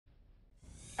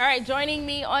All right, joining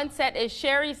me on set is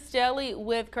Sherry Stelly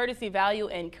with Courtesy Value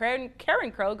and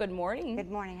Carencro. Good morning. Good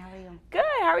morning. How are you? Good.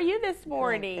 How are you this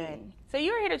morning? Good. So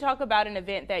you're here to talk about an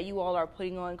event that you all are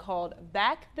putting on called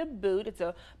Back the Boot. It's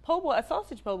a Poboy, a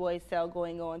sausage Poboy sale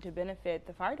going on to benefit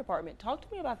the fire department. Talk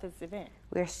to me about this event.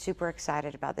 We're super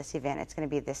excited about this event. It's going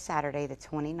to be this Saturday, the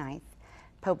 29th.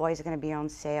 Poboy is going to be on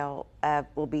sale.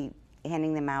 We'll be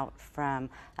handing them out from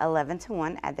 11 to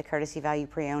 1 at the Courtesy Value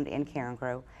Pre-Owned in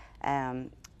Carencro.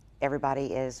 Everybody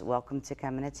is welcome to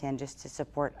come and attend just to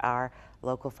support our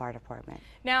local fire department.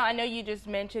 Now, I know you just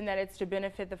mentioned that it's to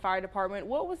benefit the fire department.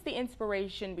 What was the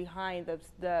inspiration behind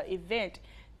the event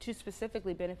to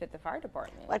specifically benefit the fire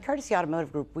department? Well, at Courtesy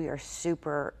Automotive Group, we are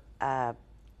super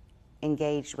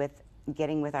engaged with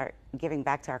giving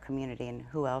back to our community, and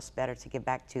who else better to give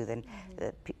back to than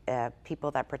the people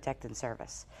that protect and serve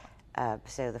us.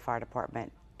 So the fire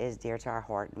department is dear to our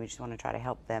heart, and we just want to try to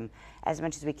help them as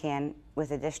much as we can with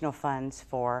additional funds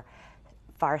for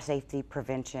fire safety,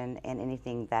 prevention, and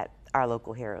anything that our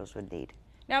local heroes would need.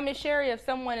 Now, Ms. Sherry, if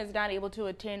someone is not able to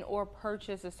attend or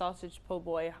purchase a sausage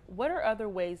Poboy, what are other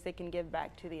ways they can give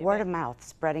back to the event? Word of mouth,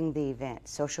 spreading the event,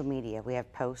 social media. We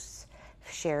have posts,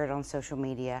 share it on social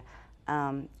media,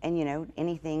 and you know,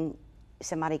 anything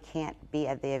somebody can't be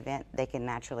at the event, they can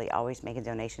naturally always make a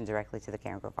donation directly to the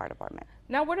Carencro Fire Department.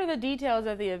 Now, what are the details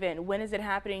of the event? When is it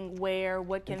happening? Where?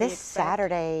 What can we expect? This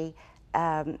Saturday,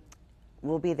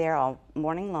 we'll be there all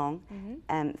morning long.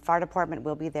 Fire department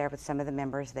will be there with some of the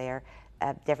members there,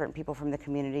 different people from the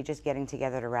community just getting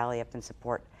together to rally up and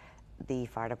support the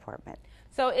fire department.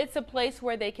 So it's a place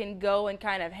where they can go and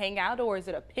kind of hang out, or is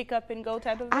it a pick up and go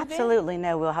type of event? Absolutely,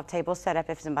 no. We'll have tables set up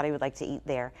if somebody would like to eat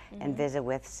there and visit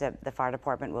with. So the fire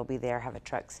department will be there, have a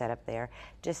truck set up there,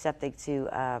 just something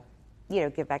to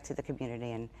give back to the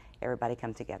community and everybody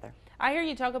come together. I hear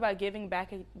you talk about giving back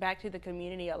to the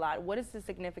community a lot. What is the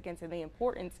significance and the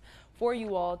importance for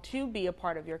you all to be a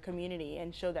part of your community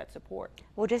and show that support?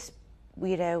 Well, just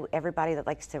everybody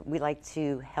that we like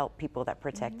to help people that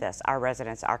protect us, our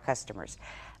residents, our customers.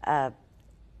 The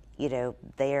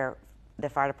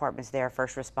fire department's there,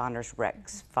 first responders,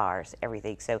 wrecks, fires,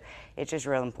 everything. So it's just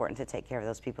real important to take care of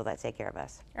those people that take care of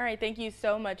us. All right, thank you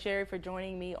so much, Sherry, for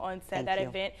joining me on set. Thank you.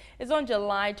 Event is on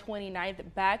July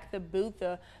 29th. Back the Booth,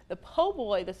 the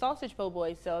Poboy, the sausage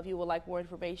Poboy. So if you would like more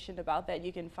information about that,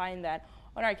 you can find that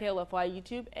on our KLFY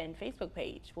YouTube and Facebook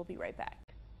page. We'll be right back.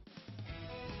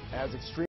 As extreme